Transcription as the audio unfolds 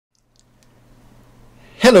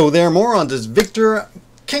Hello there, morons. It's Victor,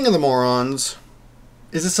 king of the morons.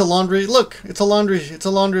 Is this a laundry? Look, it's a laundry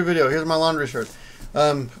video. Here's my laundry shirt.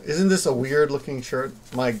 Isn't this a weird looking shirt?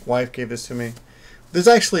 My wife gave this to me. There's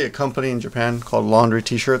actually a company in Japan called Laundry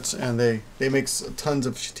T-shirts, and they make tons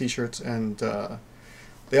of T-shirts, and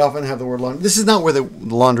they often have the word laundry. This is not where the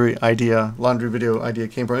laundry video idea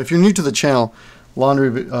came from. If you're new to the channel, laundry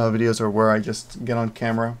videos are where I just get on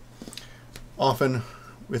camera, often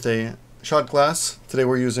with a shot glass. Today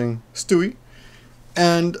we're using Stewie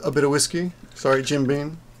and a bit of whiskey. Sorry, Jim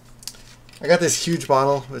Beam. I got this huge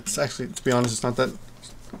bottle. It's actually, to be honest, it's not that...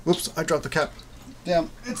 Whoops, I dropped the cap.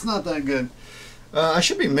 Damn, it's not that good. I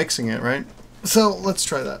should be mixing it, right? So let's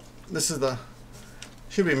try that. This is the...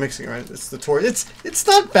 Should be mixing it, right? It's the Tory. It's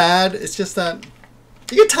not bad. It's just that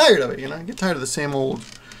you get tired of it, you know? You get tired of the same old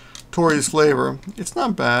Tory's flavor. It's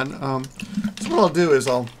not bad. So what I'll do is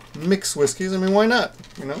I'll mix whiskeys. I mean, why not?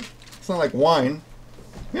 You know? It's not like wine.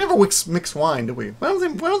 We never mix wine, do we? Why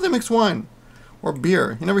don't they mix wine? Or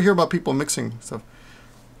beer? You never hear about people mixing stuff.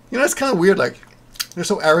 You know, it's kind of weird. Like, they're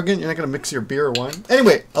so arrogant, you're not going to mix your beer or wine.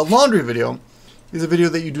 Anyway, a laundry video is a video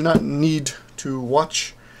that you do not need to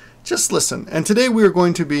watch. Just listen. And today we are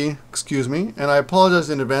going to be, excuse me, and I apologize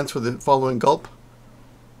in advance for the following gulp.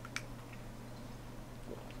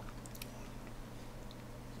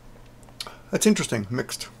 That's interesting.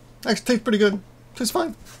 Mixed. Actually tastes pretty good. Tastes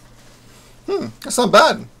fine. That's not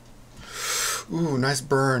bad. Ooh, nice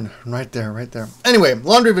burn. Right there, right there. Anyway,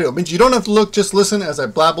 laundry video means you don't have to look, just listen as I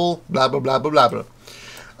blabble, blah, blah, blah, blah, blah, blah.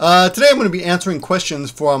 Today I'm going to be answering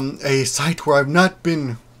questions from a site where I've not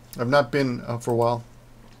been for a while.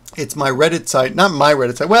 It's my Reddit site, not my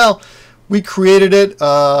Reddit site. Well, we created it,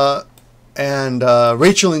 and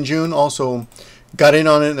Rachel and June also got in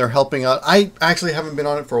on it, and they're helping out. I actually haven't been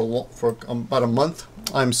on it for about a month.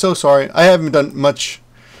 I'm so sorry. I haven't done much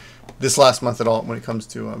this last month at all when it comes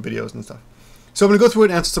to videos and stuff. So I'm going to go through it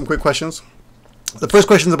and answer some quick questions. The first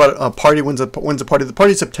question is about a party. When's the party? The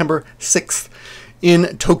party is September 6th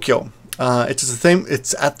in Tokyo.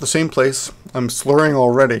 It's at the same place. I'm slurring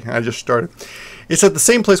already. I just started. It's at the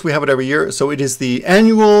same place we have it every year. So it is the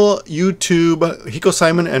annual YouTube Hiko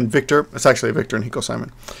Simon and Victor. It's actually Victor and Hiko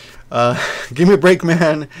Simon.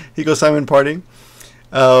 Gimmeabreakman Hiko Simon party.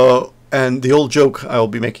 And the old joke I will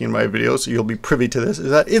be making in my videos, so you'll be privy to this, is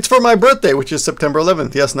that it's for my birthday, which is September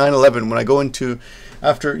 11th. Yes, 9/11. When I go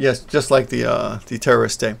yes, just like the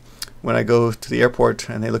terrorist day, when I go to the airport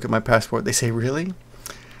and they look at my passport, they say, "Really?"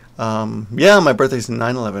 Yeah, my birthday's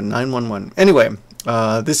 9/11, 9/11. Anyway,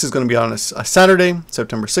 this is going to be on a Saturday,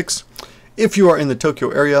 September 6th. If you are in the Tokyo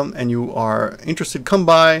area and you are interested, come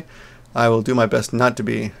by. I will do my best not to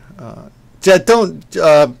be.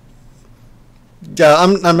 Yeah,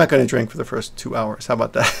 I'm not going to drink for the first 2 hours. How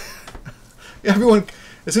about that? Everyone,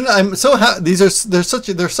 I'm so happy.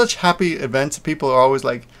 They're such happy events. People are always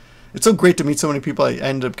like, it's so great to meet so many people. I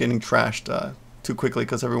end up getting trashed too quickly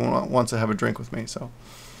because everyone wants to have a drink with me. So,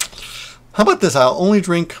 how about this? I'll only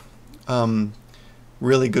drink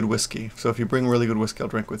really good whiskey. So if you bring really good whiskey, I'll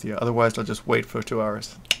drink with you. Otherwise, I'll just wait for 2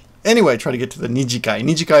 hours. Anyway, try to get to the Nijikai.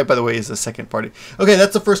 Nijikai, by the way, is the second party. Okay,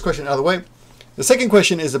 that's the first question out of the way. The second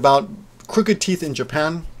question is about crooked teeth in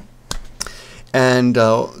Japan, and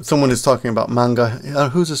someone is talking about manga.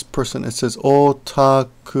 Who's this person? It says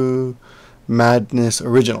Otaku Madness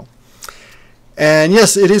Original, and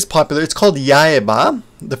yes, it is popular. It's called yaeba.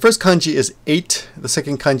 The first kanji is 8, the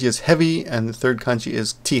second kanji is heavy, and the third kanji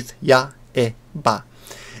is teeth. Yaeba.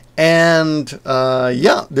 And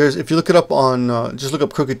yeah, if you look it up on just look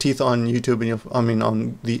up crooked teeth on YouTube, and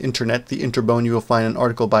on the internet, the Interbone, you will find an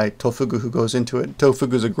article by Tofugu who goes into it.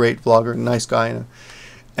 Tofugu is a great vlogger, nice guy,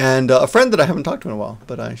 and a friend that I haven't talked to in a while,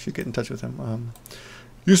 but I should get in touch with him.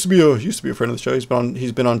 Used to be a friend of the show. He's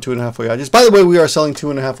been on 2.5 Oyajis. By the way, we are selling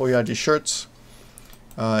 2.5 Oyajis shirts.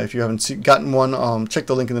 If you haven't gotten one, check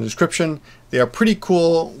the link in the description. They are pretty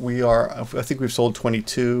cool. I think we've sold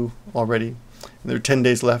 22 already. There are 10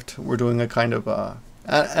 days left. We're doing a kind of I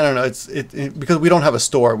don't know. It's because we don't have a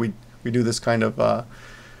store. We do this kind of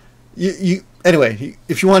anyway.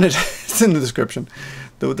 If you want it, it's in the description.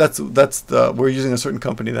 We're using a certain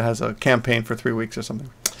company that has a campaign for 3 weeks or something.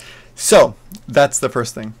 So that's the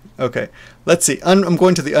first thing. Okay, let's see. I'm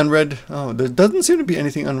going to the unread. Oh, there doesn't seem to be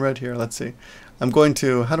anything unread here. Let's see. I'm going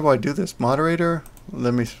to. How do I do this? Moderator.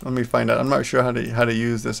 Let me find out. I'm not sure how to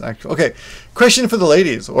use this actually. Okay, question for the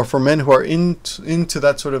ladies or for men who are into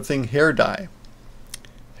that sort of thing. Hair dye.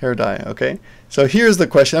 Hair dye. Okay. So here's the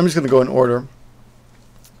question. I'm just going to go in order.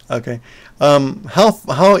 Okay.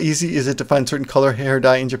 How easy is it to find certain color hair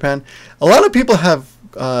dye in Japan? A lot of people have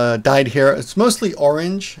dyed hair. It's mostly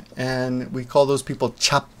orange, and we call those people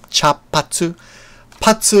chapatsu.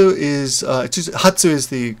 Patsu is hatsu is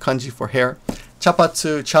the kanji for hair.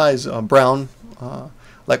 Chapatsu, cha is brown,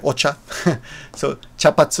 like ocha. So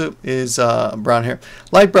chapatsu is brown hair,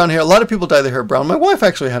 light brown hair. A lot of people dye their hair brown. My wife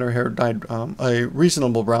actually had her hair dyed a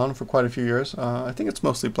reasonable brown for quite a few years. I think it's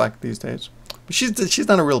mostly black these days, but she's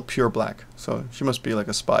not a real pure black, so she must be like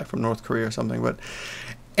a spy from North Korea or something. But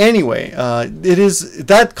anyway,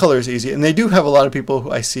 that color is easy, and they do have a lot of people who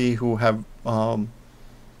I see who have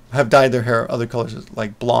dyed their hair other colors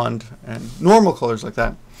like blonde and normal colors like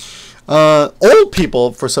that. Old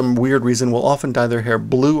people, for some weird reason, will often dye their hair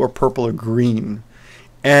blue or purple or green.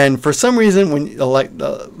 And for some reason,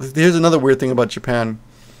 here's another weird thing about Japan,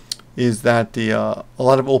 is that a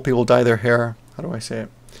lot of old people dye their hair. How do I say it?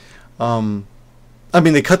 I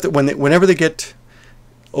mean, they cut whenever they get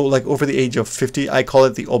like over the age of 50. I call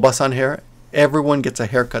it the obasan hair. Everyone gets a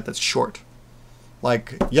haircut that's short.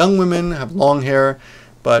 Like young women have long hair.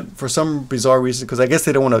 But for some bizarre reason, because I guess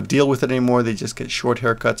they don't want to deal with it anymore, they just get short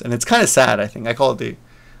haircuts. And it's kind of sad, I think. I call it the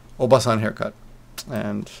Obasan haircut.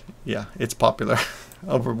 And yeah, it's popular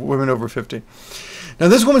over women over 50. Now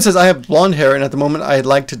this woman says, I have blonde hair, and at the moment I'd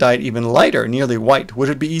like to dye it even lighter, nearly white. Would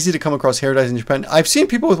it be easy to come across hair dyes in Japan? I've seen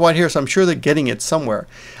people with white hair, so I'm sure they're getting it somewhere.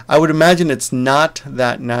 I would imagine it's not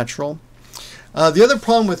that natural. The other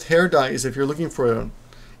problem with hair dye is if you're looking for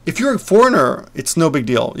if you're a foreigner, it's no big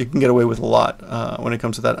deal. You can get away with a lot when it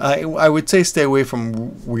comes to that. I would say stay away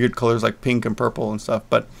from weird colors like pink and purple and stuff,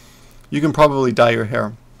 but you can probably dye your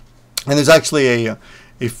hair. And there's actually a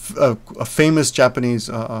famous Japanese,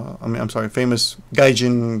 famous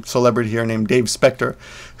gaijin celebrity here named Dave Spector,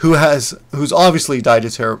 who's obviously dyed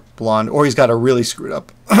his hair blonde, or he's got a really screwed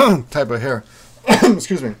up type of hair.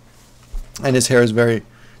 Excuse me. And his hair is very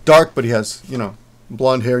dark, but he has,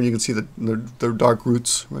 blonde hair, and you can see the dark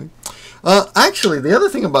roots, right? Actually, the other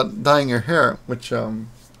thing about dyeing your hair, which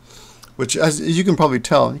as you can probably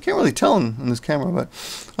tell, you can't really tell in this camera, but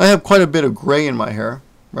I have quite a bit of gray in my hair,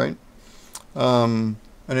 right? And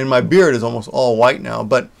in my beard is almost all white now.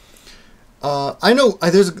 But I know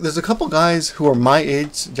there's a couple guys who are my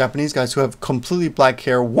age, Japanese guys, who have completely black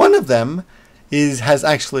hair. One of them has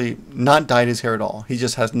actually not dyed his hair at all. He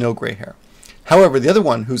just has no gray hair. However, the other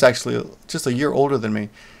one, who's actually just a year older than me,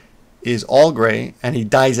 is all gray, and he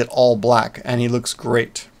dyes it all black, and he looks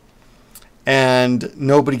great. And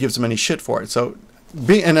nobody gives him any shit for it. So,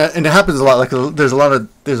 and it happens a lot. Like there's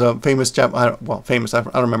a famous I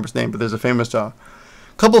don't remember his name, but there's a famous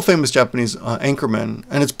couple of famous Japanese anchormen,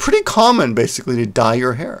 and it's pretty common basically to dye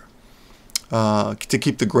your hair to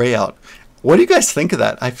keep the gray out. What do you guys think of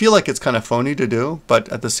that? I feel like it's kind of phony to do, but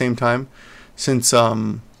at the same time, since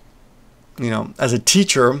as a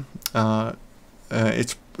teacher,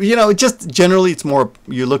 it's just generally it's more,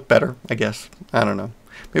 you look better, I guess. I don't know.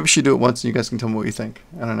 Maybe we should do it once and you guys can tell me what you think.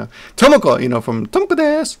 I don't know. Tomoko, from Tomoko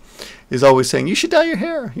Desu, is always saying, you should dye your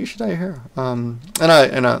hair. You should dye your hair. And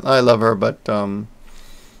I love her, but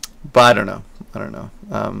I don't know.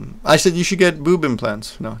 I said you should get boob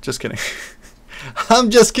implants. No, just kidding. I'm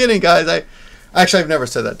just kidding, guys. I've never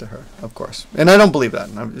said that to her, of course, and I don't believe that.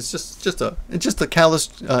 It's just a callous,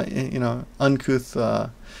 uncouth,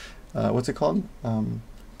 what's it called?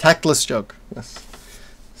 Tactless joke. Yes.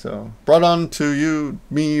 So brought on to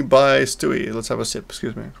me by Stewie. Let's have a sip.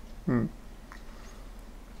 Excuse me.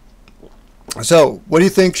 So, what do you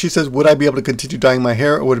think? She says, would I be able to continue dyeing my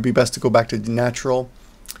hair, or would it be best to go back to natural?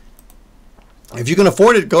 If you can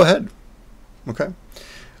afford it, go ahead. Okay.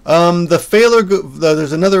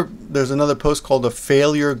 There's another post called "The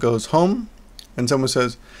Failure Goes Home," and someone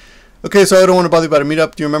says, "Okay, so I don't want to bother you about a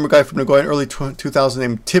meetup. Do you remember a guy from Nagoya in early 2000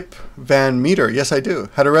 named Tip Van Meter?" Yes, I do.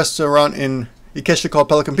 Had a restaurant in Ikeshita called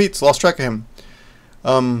Pelican Pete's. Lost track of him.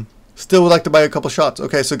 Still would like to buy a couple shots.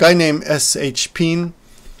 Okay, so a guy named S.H. Peen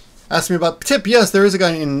asked me about Tip. Yes, there is a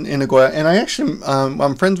guy in Nagoya, and I actually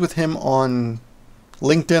I'm friends with him on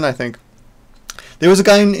LinkedIn, I think. There was a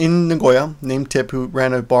guy in Nagoya named Tip who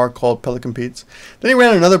ran a bar called Pelican Pete's. Then he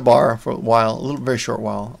ran another bar for a while, very short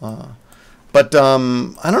while. But I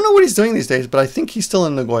don't know what he's doing these days, but I think he's still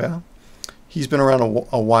in Nagoya. He's been around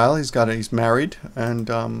a while. He's married, and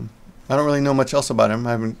I don't really know much else about him.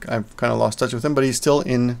 I've kind of lost touch with him, but he's still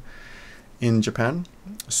in Japan.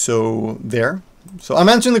 So there. So I'm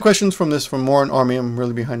answering the questions from Moran Army. I'm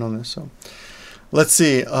really behind on this. So let's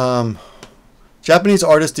see. Japanese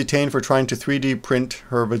artist detained for trying to 3D print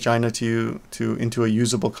her vagina into a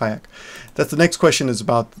usable kayak. That's the next question is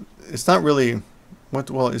about. It's not really.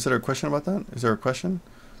 Well, is there a question about that? Is there a question?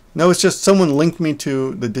 No, it's just someone linked me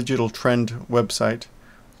to the Digital Trend website.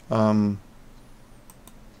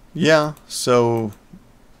 Yeah, so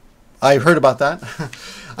I heard about that.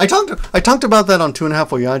 I talked about that on 2.5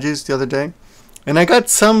 Oyajis the other day, And I got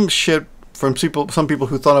some shit from some people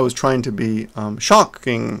who thought I was trying to be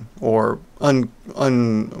shocking or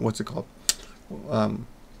what's it called?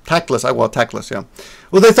 Tactless. Tactless, yeah.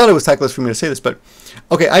 Well, they thought it was tactless for me to say this, but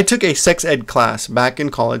okay, I took a sex ed class back in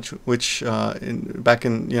college, which back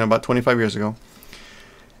in about 25 years ago,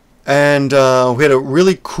 and we had a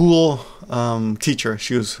really cool teacher.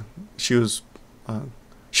 She was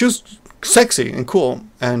sexy and cool,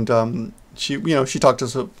 and she talked to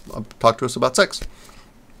us about sex.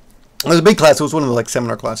 It was a big class. It was one of the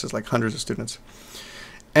seminar classes, hundreds of students.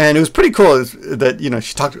 And it was pretty cool that,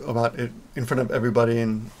 she talked about it in front of everybody.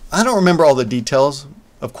 And I don't remember all the details,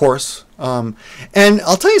 of course. And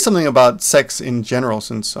I'll tell you something about sex in general,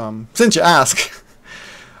 since you ask.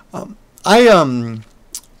 I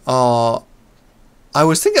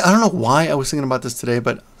was thinking, I don't know why I was thinking about this today,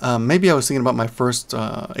 but maybe I was thinking about my first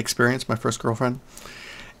experience, my first girlfriend.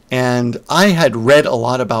 And I had read a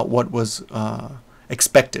lot about what was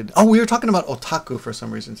expected. Oh, we were talking about otaku for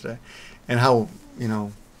some reason today. And how,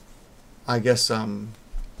 I guess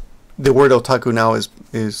the word otaku now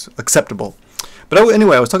is acceptable. But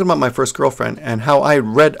anyway, I was talking about my first girlfriend and how I'd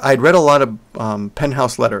read a lot of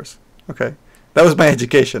penthouse letters. Okay, that was my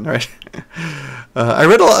education, right? I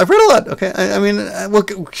read a lot. Okay, I mean,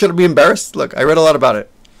 should I be embarrassed? Look, I read a lot about it,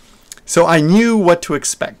 so I knew what to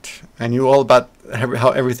expect. I knew all about how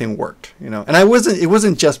everything worked, And it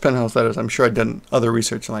wasn't just penthouse letters. I'm sure I'd done other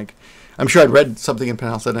research, I'm sure I'd read something in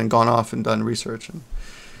penthouse letter and gone off and done research.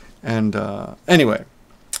 And anyway,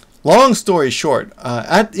 long story short,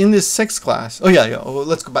 in this sex class,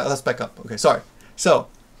 let's go back. Let's back up. Okay, sorry. So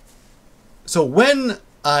when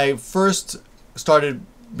I first started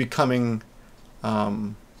becoming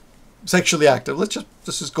sexually active, let's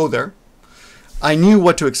just go there. I knew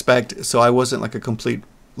what to expect, so I wasn't a complete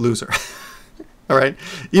loser. All right,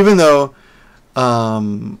 even though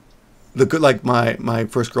my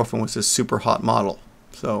first girlfriend was this super hot model,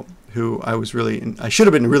 so who I should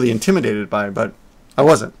have been really intimidated by, but I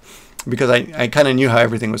wasn't, because I kind of knew how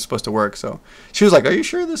everything was supposed to work. So she was like, "Are you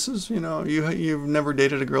sure this is you've never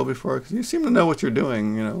dated a girl before? Because you seem to know what you're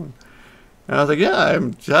doing, And I was like, "Yeah,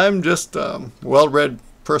 I'm just a well-read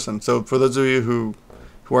person." So for those of you who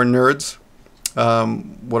are nerds,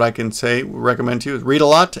 what I can recommend to you is read a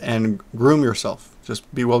lot and groom yourself.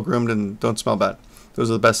 Just be well groomed and don't smell bad. Those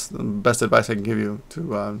are the best advice I can give you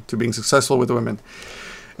to being successful with women.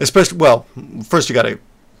 Especially, well, first you got to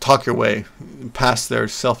talk your way past their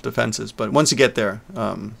self-defenses. But once you get there,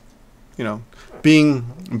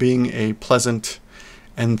 being a pleasant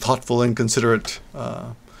and thoughtful and considerate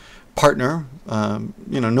partner,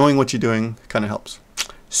 knowing what you're doing kind of helps.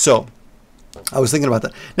 So I was thinking about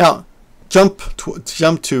that. Now, jump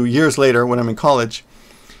to years later when I'm in college.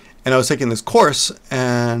 And I was taking this course,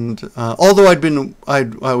 and although I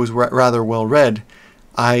was rather well read,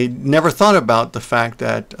 I never thought about the fact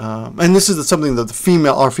that, and this is something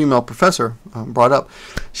that our female professor brought up.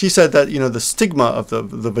 She said that the stigma of the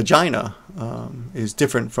vagina is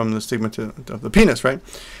different from the stigma of the penis, right?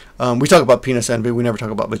 We talk about penis envy. We never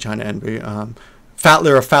talk about vagina envy.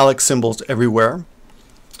 There are phallic symbols everywhere.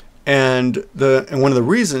 And one of the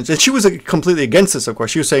reasons, and she was completely against this, of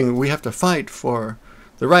course. She was saying we have to fight for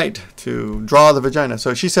the right to draw the vagina.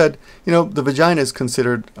 So she said, the vagina is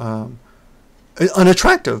considered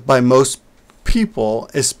unattractive by most people,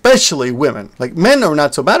 especially women. Men are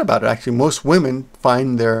not so bad about it. Actually, most women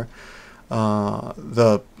find the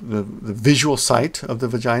visual sight of the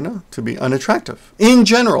vagina to be unattractive in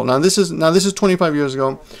general. Now this is 25 years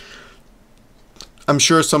ago. I'm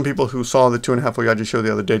sure some people who saw the 2.5 Oyajis show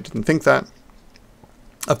the other day didn't think that.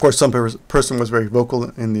 Of course, some person was very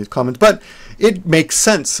vocal in the comments, but it makes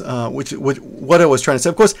sense, what I was trying to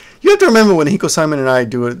say. Of course, you have to remember when Hiko Simon and I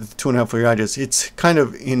do it, the 2.5 Oyajis, it's kind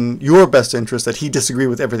of in your best interest that he disagree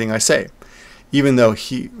with everything I say, even though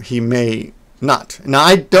he may not. Now,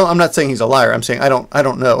 I'm not saying he's a liar. I'm saying I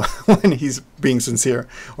don't know when he's being sincere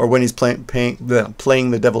or when he's playing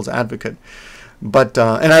the devil's advocate. But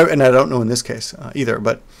and I don't know in this case either.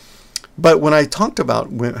 But when I talked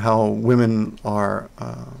about how women are,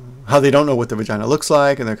 how they don't know what the vagina looks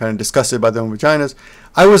like, and they're kind of disgusted by their own vaginas,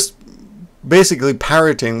 I was basically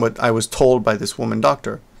parroting what I was told by this woman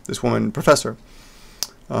professor.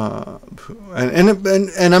 And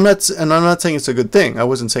I'm not saying it's a good thing. I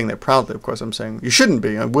wasn't saying that proudly. Of course, I'm saying you shouldn't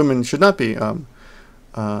be. Women should not be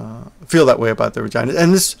feel that way about their vagina.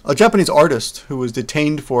 And a Japanese artist who was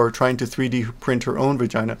detained for trying to 3D print her own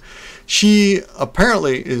vagina, she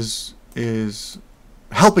apparently is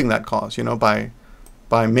helping that cause,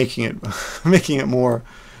 by making it more,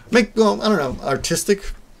 I don't know, artistic,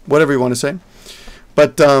 whatever you want to say.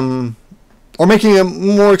 But or making it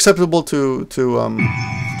more acceptable to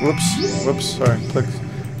whoops, sorry, click,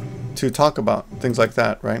 to talk about things like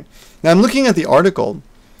that, right? Now I'm looking at the article.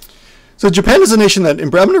 So Japan is a nation that, I'm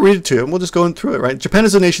going to read it to you, and we'll just go through it, right? Japan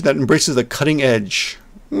is a nation that embraces the cutting edge.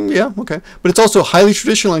 Yeah, okay. But it's also a highly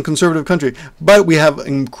traditional and conservative country. But we have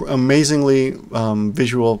amazingly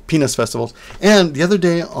visual penis festivals. And the other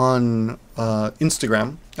day on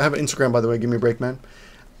Instagram, I have an Instagram, by the way, gimmeabreakman.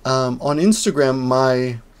 On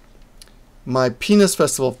Instagram, my penis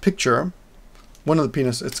festival picture, one of the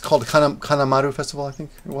penis, it's called KANAMARA festival, I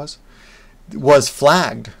think it was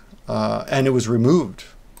flagged, and it was removed.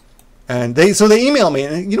 And so they email me,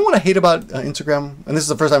 and you know what I hate about Instagram? And this is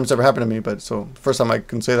the first time it's ever happened to me, but so first time I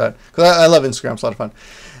can say that, because I love Instagram, it's a lot of fun.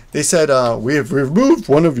 They said, we have removed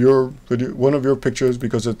one of your pictures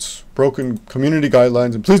because it's broken community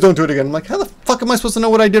guidelines, and please don't do it again. I'm like, how the fuck am I supposed to know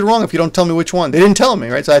what I did wrong if you don't tell me which one? They didn't tell me,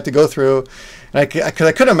 right? So I had to go through, and I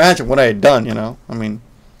couldn't imagine what I had done, you know? I mean,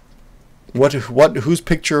 what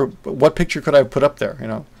picture could I have put up there, you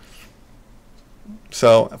know?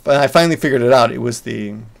 So I finally figured it out. It was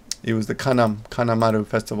the KANAMARA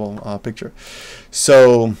festival picture.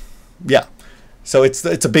 So yeah, so it's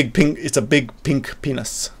a big pink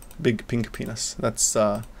penis. Big pink penis. That's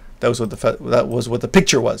that was what the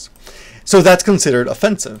picture was. So that's considered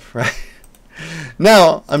offensive, right?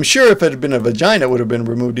 Now I'm sure if it had been a vagina, it would have been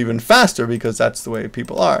removed even faster, because that's the way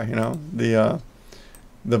people are. You know, the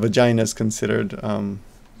vagina is considered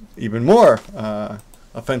even more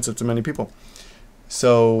offensive to many people.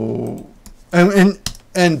 So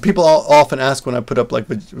and people often ask when I put up like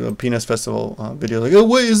a penis festival videos, like, oh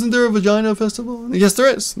wait, isn't there a vagina festival? Yes, there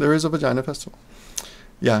is. There is a vagina festival.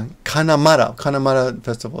 Yeah, KANAMARA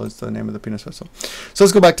festival is the name of the penis festival. So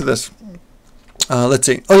let's go back to this. Let's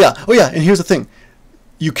see. Oh yeah. And here's the thing: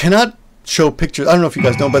 you cannot show pictures. I don't know if you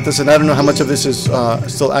guys know about this, and I don't know how much of this is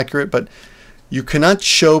still accurate, but you cannot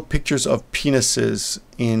show pictures of penises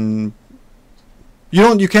in.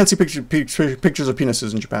 You can't see pictures of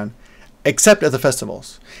penises in Japan, except at the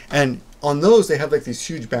festivals. And on those, they have like these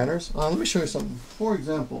huge banners. Let me show you something. For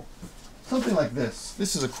example, something like this.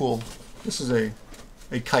 This is a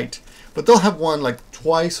kite. But they'll have one like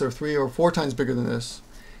twice or 3 or 4 times bigger than this.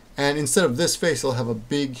 And instead of this face, they'll have a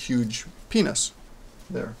big, huge penis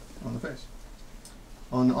there on the face.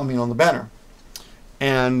 On the banner.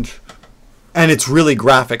 And it's really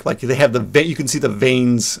graphic. Like they have you can see the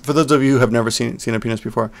veins. For those of you who have never seen a penis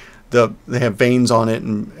before, they have veins on it,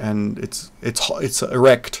 and it's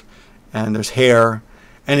erect, and there's hair,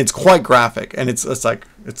 and it's quite graphic. And it's like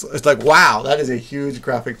wow, that is a huge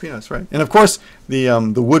graphic penis, right? And of course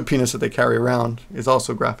the wood penis that they carry around is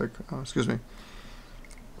also graphic. Excuse me.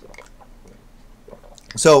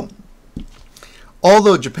 So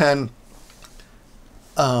although Japan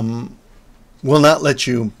will not let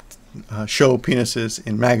you show penises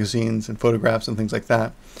in magazines and photographs and things like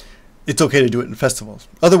that, it's okay to do it in festivals.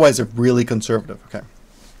 Otherwise, they're really conservative. Okay.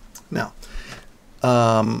 Now,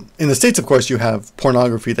 in the States, of course, you have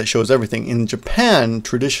pornography that shows everything. In Japan,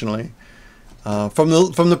 traditionally, from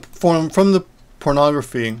the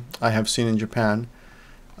pornography I have seen in Japan,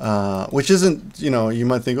 which isn't, you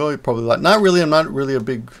might think, oh, you're probably not really. I'm not really a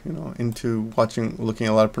big, into looking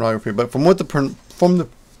at a lot of pornography. But from the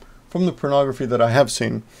pornography that I have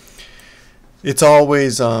seen, it's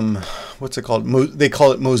always what's it called? They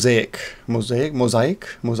call it mosaic. They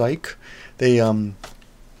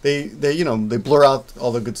blur out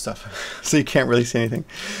all the good stuff, so you can't really see anything.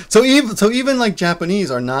 So even like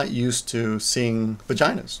Japanese are not used to seeing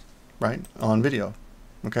vaginas, right, on video.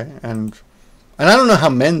 Okay, and I don't know how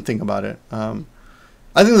men think about it. I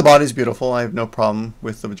think the body's beautiful. I have no problem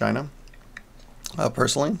with the vagina.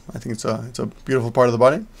 Personally, I think it's a beautiful part of the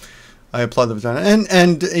body. I applaud the vagina,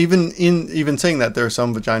 and even saying that, there are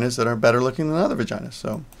some vaginas that are better looking than other vaginas.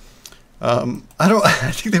 So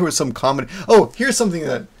I think there was some comedy. Oh, here's something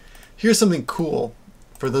cool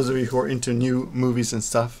for those of you who are into new movies and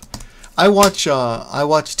stuff. I watch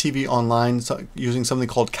TV online using something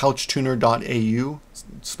called couchtuner.au,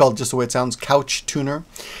 spelled just the way it sounds, Couchtuner,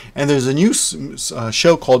 and there's a new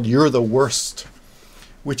show called You're the Worst,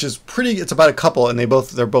 which is it's about a couple, and they're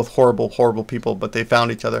both horrible people, but they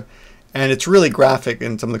found each other. And it's really graphic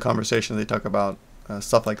in some of the conversations. They talk about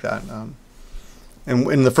stuff like that.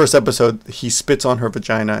 And in the first episode, he spits on her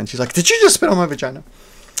vagina, and she's like, "Did you just spit on my vagina?"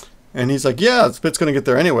 And he's like, "Yeah, the spit's gonna get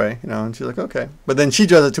there anyway, And she's like, "Okay." But then she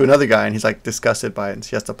does it to another guy, and he's like disgusted by it, and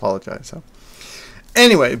she has to apologize. So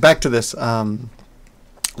anyway, back to this. The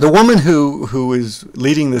woman who is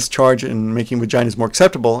leading this charge in making vaginas more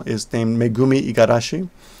acceptable is named Megumi Igarashi.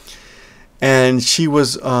 and she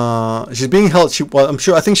was she's being held. Well,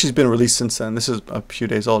 I think she's been released since then. This is a few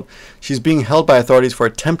days old. She's being held by authorities for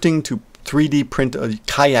attempting to 3D print a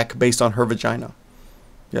kayak based on her vagina.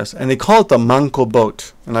 Yes, and they call it the manko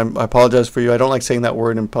boat. And I apologize for you. I don't like saying that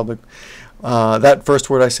word in public. That first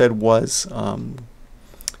word I said was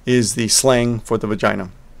is the slang for the vagina.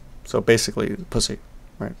 So basically, pussy,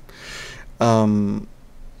 right?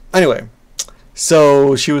 Anyway,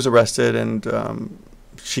 so she was arrested, and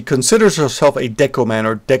she considers herself a decoman,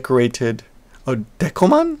 or decorated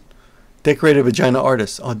vagina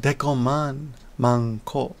artist. Oh, decoman,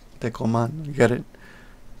 manko, decoman. You get it?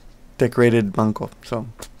 Decorated manko. So,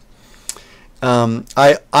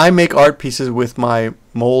 I make art pieces with my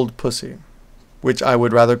mold pussy, which I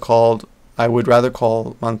would rather call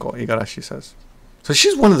manko. Igarashi says. So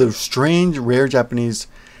she's one of the strange, rare Japanese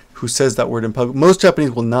who says that word in public. Most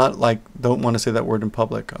Japanese will not don't want to say that word in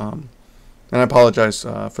public. And I apologize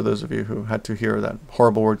for those of you who had to hear that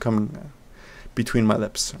horrible word coming between my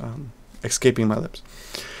lips, escaping my lips.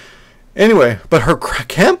 Anyway, but her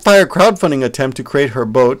campfire crowdfunding attempt to create her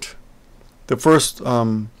boat, the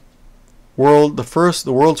world's first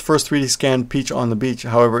 3D scanned peach on the beach,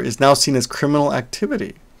 however, is now seen as criminal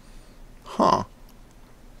activity. Huh.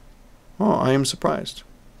 Oh, I am surprised.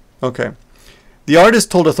 Okay. The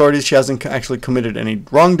artist told authorities she hasn't actually committed any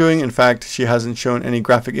wrongdoing. In fact, she hasn't shown any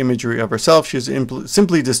graphic imagery of herself. She is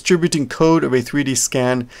simply distributing code of a 3D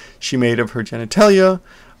scan she made of her genitalia,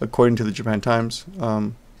 according to the Japan Times.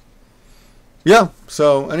 Yeah,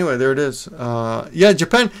 so anyway, there it is. Yeah,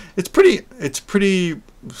 Japan, it's pretty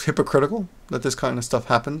hypocritical that this kind of stuff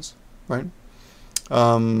happens, right?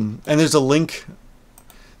 And there's a link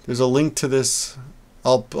to this.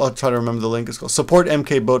 I'll try to remember the link. It's called Support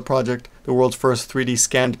MK Boat Project, the world's first 3D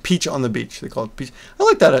scanned peach on the beach. They call it peach. I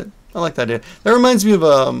like that. I like that idea. That reminds me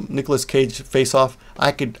of Nicolas Cage Face Off.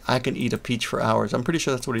 I can eat a peach for hours. I'm pretty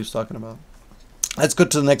sure that's what he was talking about. Let's go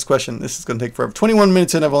to the next question. This is going to take forever. 21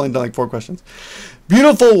 minutes in. I've only done like 4 questions.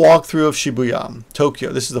 Beautiful walkthrough of Shibuya,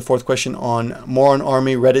 Tokyo. This is the 4th question on Moron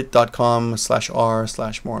Army,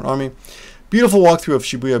 reddit.com/r/Moron Army. Beautiful walkthrough of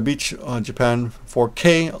Shibuya Beach, Japan,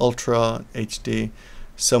 4K Ultra HD.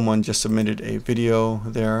 Someone just submitted a video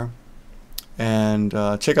there, and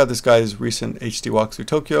check out this guy's recent HD walkthrough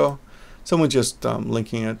Tokyo. Someone just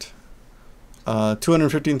linking it.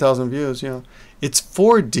 215,000 views. Yeah, it's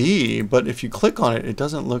 4D, but if you click on it, it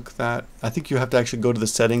doesn't look that. I think you have to actually go to the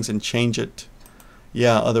settings and change it.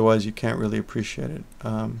 Yeah, otherwise you can't really appreciate it.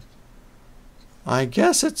 I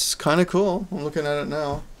guess it's kind of cool. I'm looking at it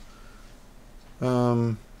now.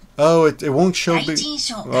 Oh, it won't show big.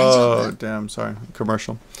 Oh, damn, sorry,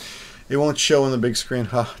 commercial. It won't show on the big screen.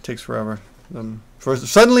 Ha, it takes forever. First,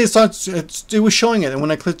 suddenly it was showing it, and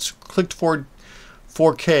when I clicked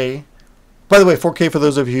 4K. By the way, 4K, for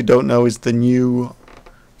those of you who don't know, is the new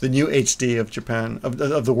HD of Japan,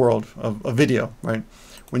 of the world of video, right?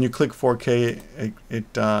 When you click 4K,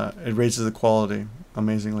 it raises the quality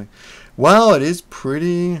amazingly. Wow, it is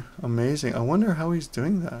pretty amazing. I wonder how he's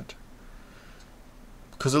doing that,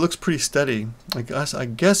 because it looks pretty steady. I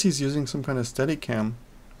guess he's using some kind of steady cam.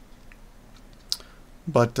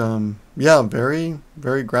 But yeah, very,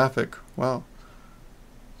 very graphic. Wow.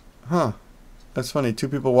 Huh. That's funny. 2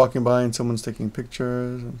 people walking by and someone's taking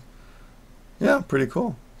pictures. Yeah, pretty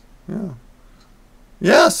cool. Yeah.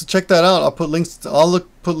 Yeah, so check that out. I'll put links.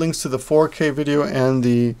 Put links to the 4K video and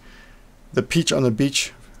the Peach on the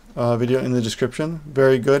Beach video in the description.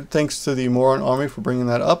 Very good. Thanks to the Moron Army for bringing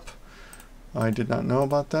that up. I did not know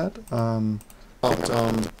about that.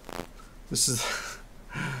 This is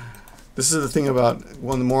this is the thing about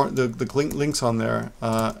the links on there.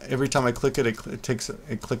 Every time I click it,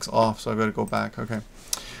 it clicks off. So I've got to go back. Okay.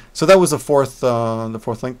 So that was the fourth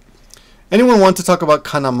link. Anyone want to talk about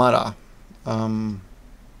KANAMARA?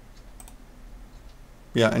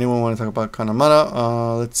 Yeah. Anyone want to talk about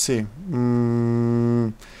KANAMARA? Let's see.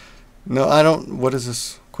 No, I don't. What is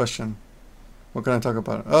this question? What can I talk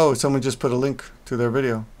about? Oh, someone just put a link to their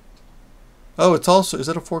video. Oh, it's also, is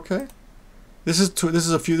that a 4K? This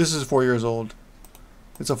is 4 years old.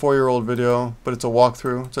 It's a 4-year-old video, but it's a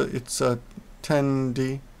walkthrough. It's a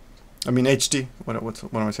 10D. I mean HD. What am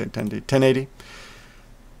I saying? 10D. 1080.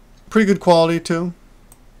 Pretty good quality too.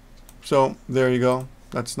 So there you go.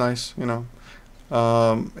 That's nice. You know,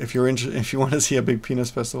 if you want to see a big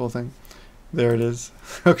penis festival thing, there it is.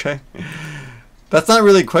 Okay. That's not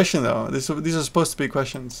really a question though. These are supposed to be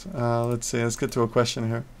questions. Let's see. Let's get to a question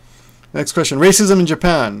here. Next question. Racism in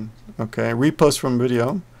Japan. Okay. Repost from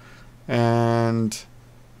video. And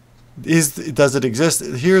does it exist?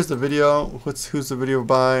 Here's the video. Who's the video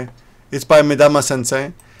by? It's by Tomoko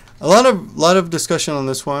Sensei. A lot of discussion on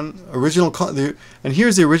this one. And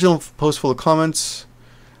here's the original post full of comments.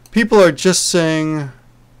 People are just saying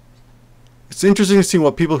it's interesting to see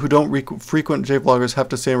what people who don't frequent J-vloggers have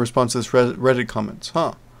to say in response to this Reddit comments.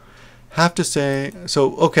 Huh? Have to say.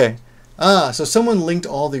 So okay. So someone linked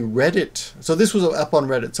all the Reddit. So this was up on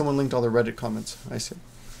Reddit. Someone linked all the Reddit comments. I see.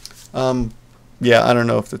 Yeah, I don't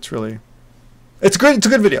know if that's really. It's great. It's a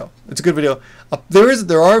good video. It's a good video.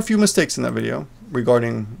 There are a few mistakes in that video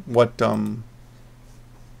regarding what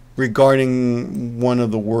regarding one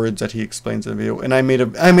of the words that he explains in the video, and I made a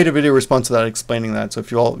video response to that explaining that. So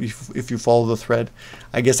if you follow the thread,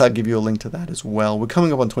 I guess I'll give you a link to that as well. We're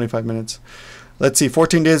coming up on 25 minutes. Let's see.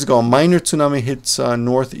 14 days ago, a minor tsunami hits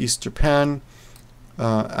northeast Japan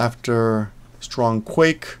after strong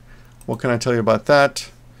quake. What can I tell you about that?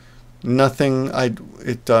 Nothing.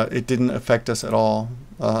 It didn't affect us at all.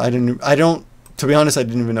 To be honest, I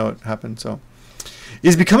didn't even know it happened. So,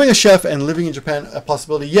 is becoming a chef and living in Japan a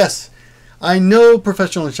possibility? Yes, I know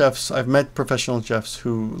professional chefs. I've met professional chefs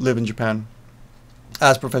who live in Japan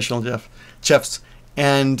as professional chefs,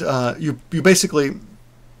 and you basically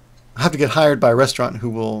have to get hired by a restaurant who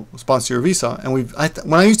will sponsor your visa. And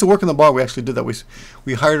when I used to work in the bar, we actually did that.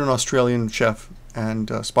 We hired an Australian chef and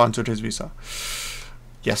sponsored his visa.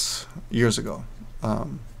 Yes, years ago, or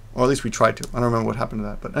at least we tried to. I don't remember what happened to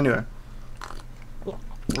that, but anyway,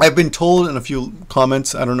 I've been told in a few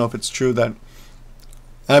comments, I don't know if it's true, that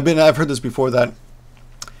I've heard this before, that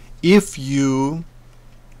if you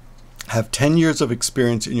have 10 years of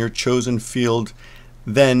experience in your chosen field,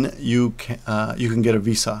 then you can get a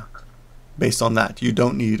visa based on that. You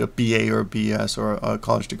don't need a BA or a BS or a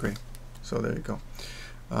college degree. So there you go.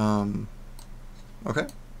 Okay.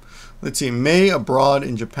 Let's see. May abroad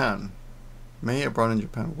in Japan. May abroad in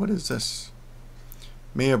Japan. What is this?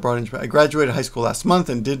 May abroad in Japan. I graduated high school last month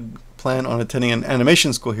and did plan on attending an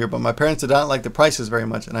animation school here, but my parents did not like the prices very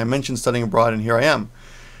much, and I mentioned studying abroad, and here I am.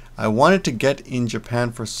 I wanted to get in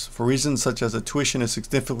Japan for reasons such as the tuition is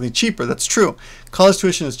significantly cheaper. That's true. College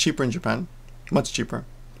tuition is cheaper in Japan, much cheaper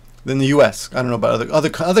than the U.S. I don't know about other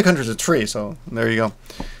countries. It's free, so there you go.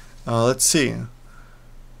 Let's see.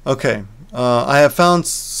 Okay. I have found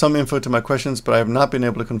some info to my questions, but I have not been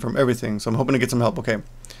able to confirm everything, so I'm hoping to get some help. Okay.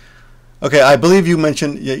 Okay, I believe you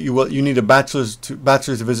mentioned you need a bachelor's to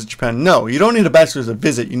visit Japan. No, you don't need a bachelor's to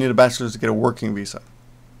visit. You need a bachelor's to get a working visa.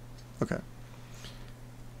 Okay.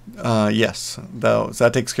 Yes, so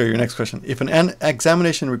that takes care of your next question. If an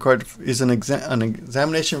examination required is an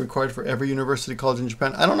examination required for every university college in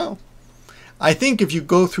Japan, I don't know. I think if you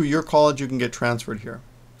go through your college, you can get transferred here.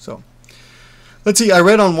 So. Let's see. I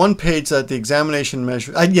read on one page that the examination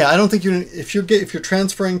measure. Yeah, I don't think if you're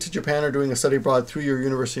transferring to Japan or doing a study abroad through your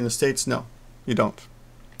university in the States, no, you don't.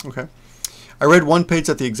 Okay. I read one page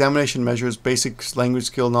that the examination measures basic language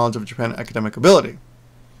skill, knowledge of Japan, academic ability.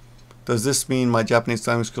 Does this mean my Japanese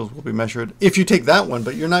language skills will be measured? If you take that one,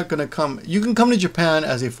 but you're not going to come. You can come to Japan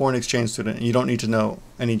as a foreign exchange student, and you don't need to know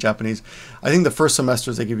any Japanese. I think the first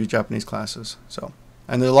semesters they give you Japanese classes. So,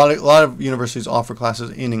 and there are a lot of universities offer classes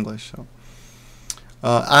in English. So.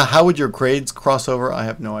 How would your grades cross over? I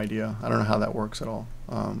have no idea. I don't know how that works at all.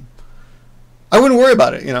 I wouldn't worry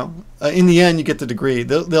about it. You know, in the end, you get the degree.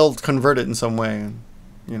 They'll convert it in some way, and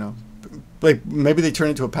you know, like maybe they turn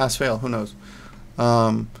it into a pass-fail. Who knows?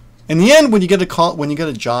 In the end, when you get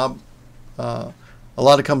a job, a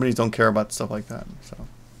lot of companies don't care about stuff like that. So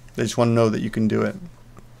they just want to know that you can do it.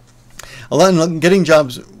 Getting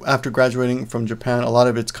jobs after graduating from Japan, a lot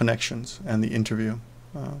of it's connections and the interview.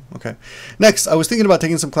 Okay. Next, I was thinking about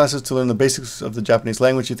taking some classes to learn the basics of the Japanese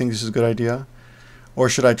language. You think this is a good idea? Or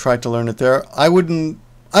should I try to learn it there? I would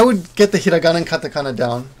get the hiragana and katakana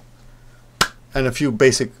down and a few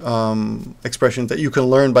basic expressions that you can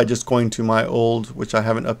learn by just going to my old, which I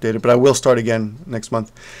haven't updated, but I will start again next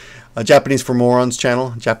month. Japanese for Morons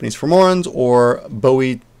channel, Japanese for Morons, or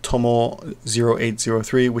Bowie Tomo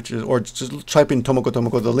 0803, which is, or just type in Tomoko.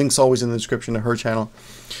 The link's always in the description of her channel.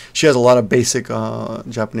 She has a lot of basic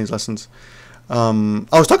Japanese lessons. I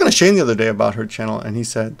was talking to Shane the other day about her channel, and he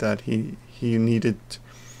said that he needed.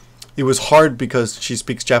 It was hard because she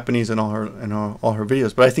speaks Japanese in all her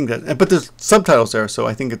videos, but I think that, but there's subtitles there, so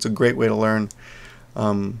I think it's a great way to learn.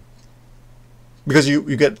 Because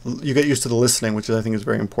you get used to the listening, which I think is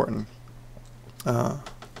very important.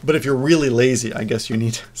 But if you're really lazy, I guess you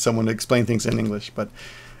need someone to explain things in English. But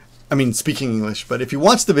I mean, speaking English. But if you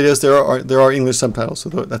watch the videos, there are English subtitles, so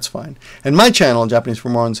that's fine. And my channel, Japanese for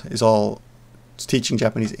Morons, is all teaching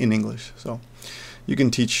Japanese in English, so you can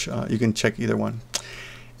teach. You can check either one.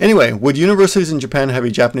 Anyway, would universities in Japan have a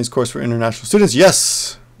Japanese course for international students?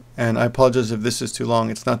 Yes. And I apologize if this is too long.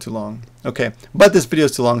 It's not too long. Okay, but this video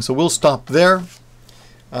is too long, so we'll stop there.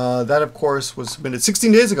 That, of course, was submitted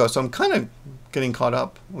 16 days ago, so I'm kind of getting caught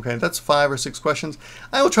up. Okay, that's 5 or 6 questions.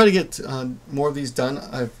 I will try to get more of these done.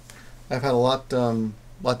 I've had a lot to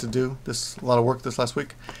do. A lot of work this last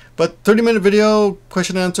week. But 30-minute video,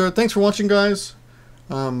 question and answer. Thanks for watching, guys.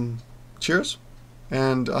 Cheers,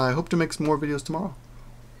 and I hope to make some more videos tomorrow.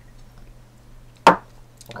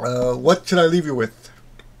 What should I leave you with?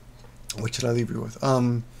 What should I leave you with?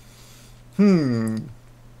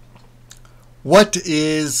 What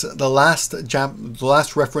is the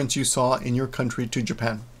last reference you saw in your country to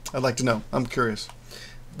Japan? I'd like to know. I'm curious.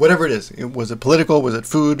 Whatever it is. Was it political? Was it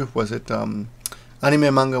food? Was it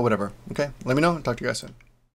anime, manga, whatever? Okay, let me know and talk to you guys soon.